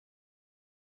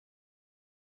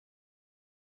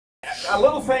A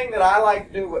little thing that I like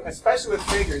to do, especially with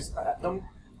figures,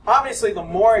 obviously the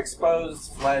more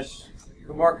exposed flesh,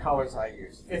 the more colors I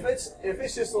use. If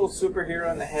it's just a little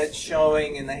superhero and the head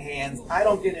showing and the hands, I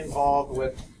don't get involved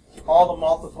with all the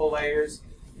multiple layers,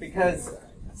 because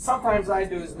sometimes I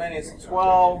do as many as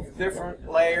 12 different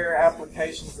layer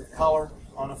applications of color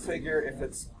on a figure if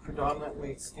it's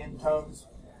predominantly skin tones.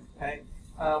 Okay,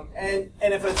 and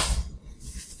if it's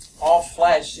all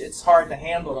flesh, it's hard to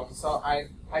handle them. So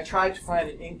I try to find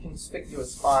an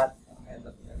inconspicuous spot in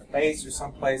the base or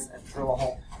someplace and drill a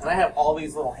hole. And I have all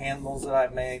these little handles that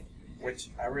I've made, which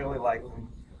I really like them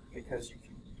because you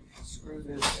can screw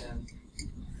this in.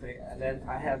 See, and then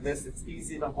I have this, it's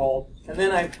easy to hold. And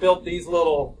then I've built these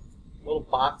little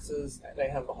boxes. They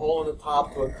have a hole in the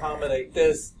top to accommodate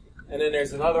this, and then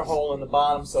there's another hole in the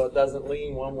bottom so it doesn't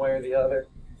lean one way or the other.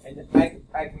 And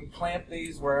I can clamp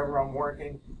these wherever I'm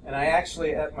working. And I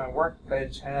actually, at my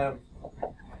workbench, have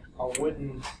a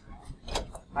wooden,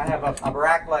 I have a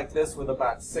rack like this with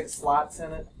about 6 slots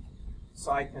in it,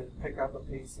 so I can pick up a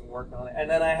piece and work on it. And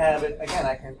then I have it, again,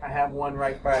 I have one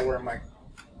right by where my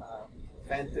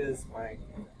vent is, my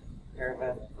air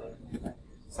vent.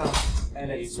 So,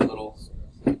 and it's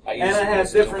I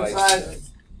have different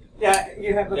sizes. Yeah,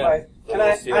 you have the device. And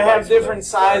I have different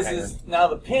sizes. Now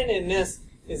the pin in this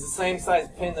is the same size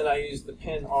pin that I use to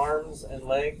pin arms and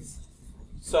legs.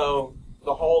 So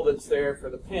the hole that's there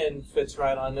for the pin fits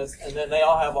right on this, and then they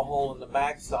all have a hole in the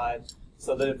back side,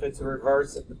 so that if it's a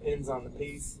reverse, if the pin's on the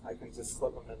piece, I can just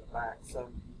slip them in the back. So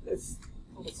it's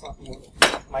something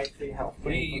that might be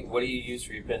helpful. What do you use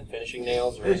for your pin? Finishing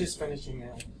nails? Or? It's just finishing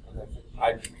nails.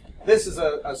 Okay. This is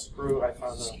a screw I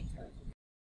found.